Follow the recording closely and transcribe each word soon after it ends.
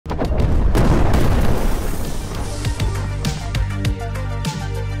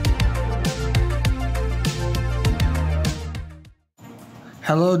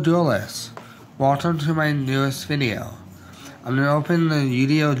Hello duelists, welcome to my newest video. I'm going to open the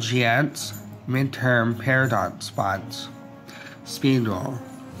YuGiOh GX Midterm Paradox spots speed roll.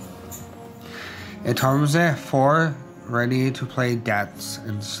 It comes with 4 ready to play decks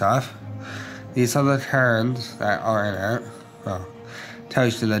and stuff. These are the turns that are in it. Well,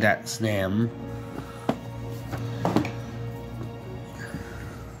 tells you the deck's name.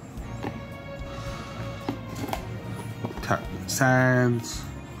 Sides.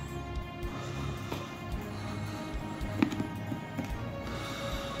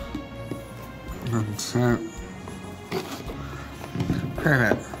 One set.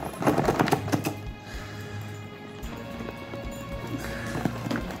 Perfect.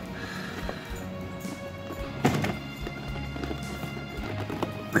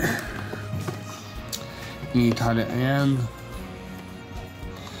 You cut it in.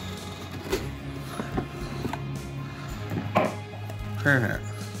 Perfect.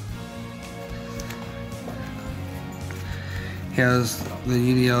 Here's the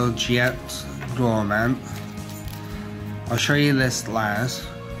YuGiOh GX Duel event. I'll show you this last.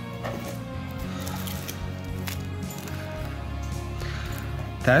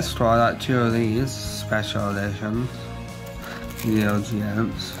 That's why I got 2 of these special editions. YuGiOh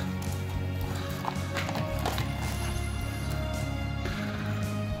GX.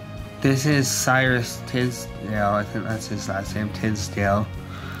 This is Cyrus Tisdale, I think that's his last name, Tisdale.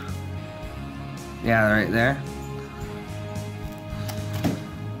 Yeah, right there.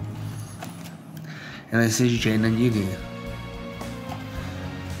 And this is Jane and Yugi.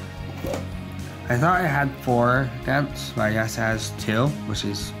 I thought it had 4 decks, but I guess it has 2, which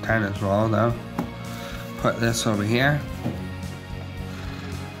is kind of roll though. Put this over here.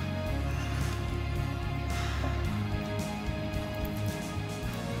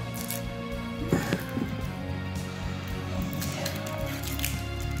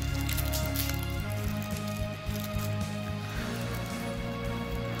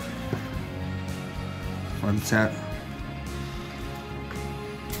 One set.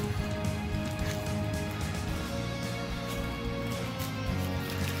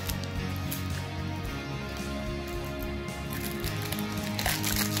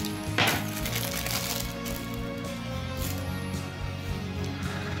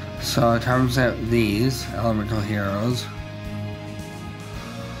 So it comes out these elemental heroes.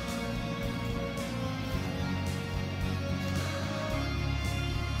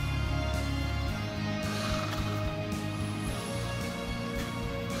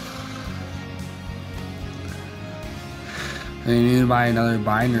 And you need to buy another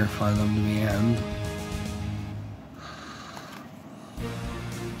binder for them to be in.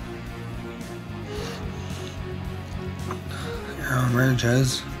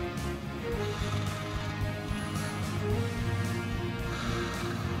 Merges.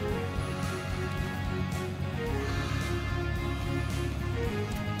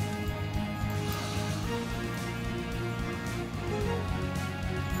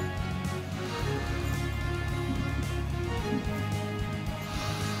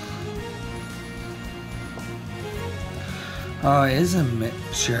 Oh, it is a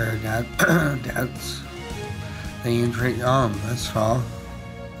mixture that's then you drink your own, that's all.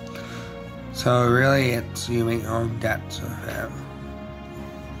 So really it's you make your own decks with it.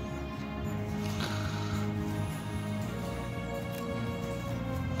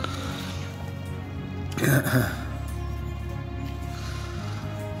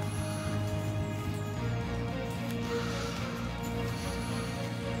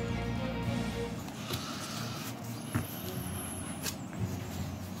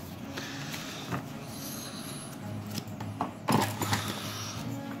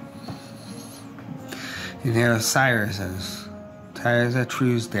 And here's Cyrus's. Cyrus at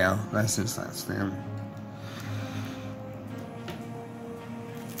Truesdale, that's his last name.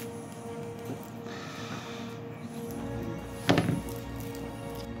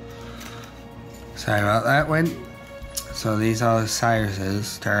 Sorry about that one. So these are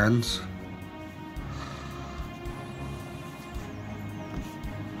Cyrus's turns.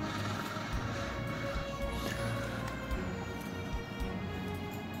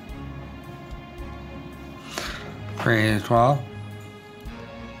 Pretty as well.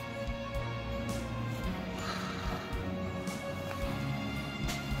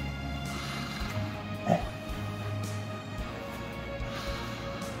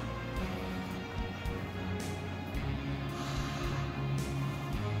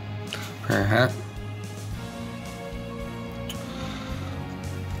 Perfect.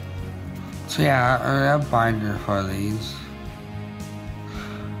 So yeah, I have a binder for these.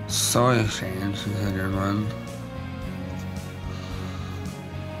 Soul Exchange is a good one.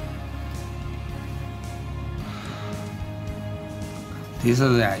 These are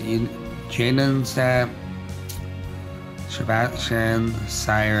that Jaden set, Sebastian,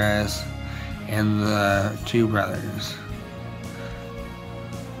 Cyrus, and the two brothers.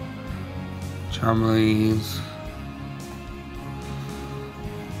 Charmley's.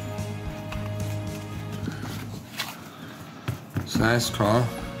 So that's cool.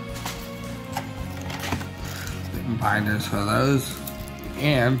 Binders for those.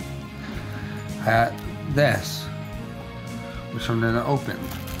 And this, which I'm going to open.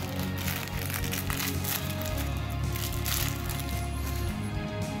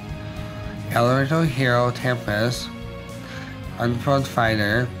 Elemental Hero Tempest, Unfold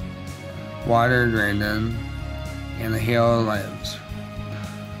Fighter, Water Dragon, and the Hero Lives.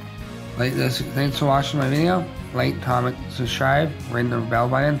 Like this. Thanks for watching my video. Like, comment, subscribe, ring the bell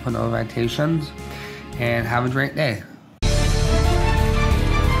button for notifications, and have a great day.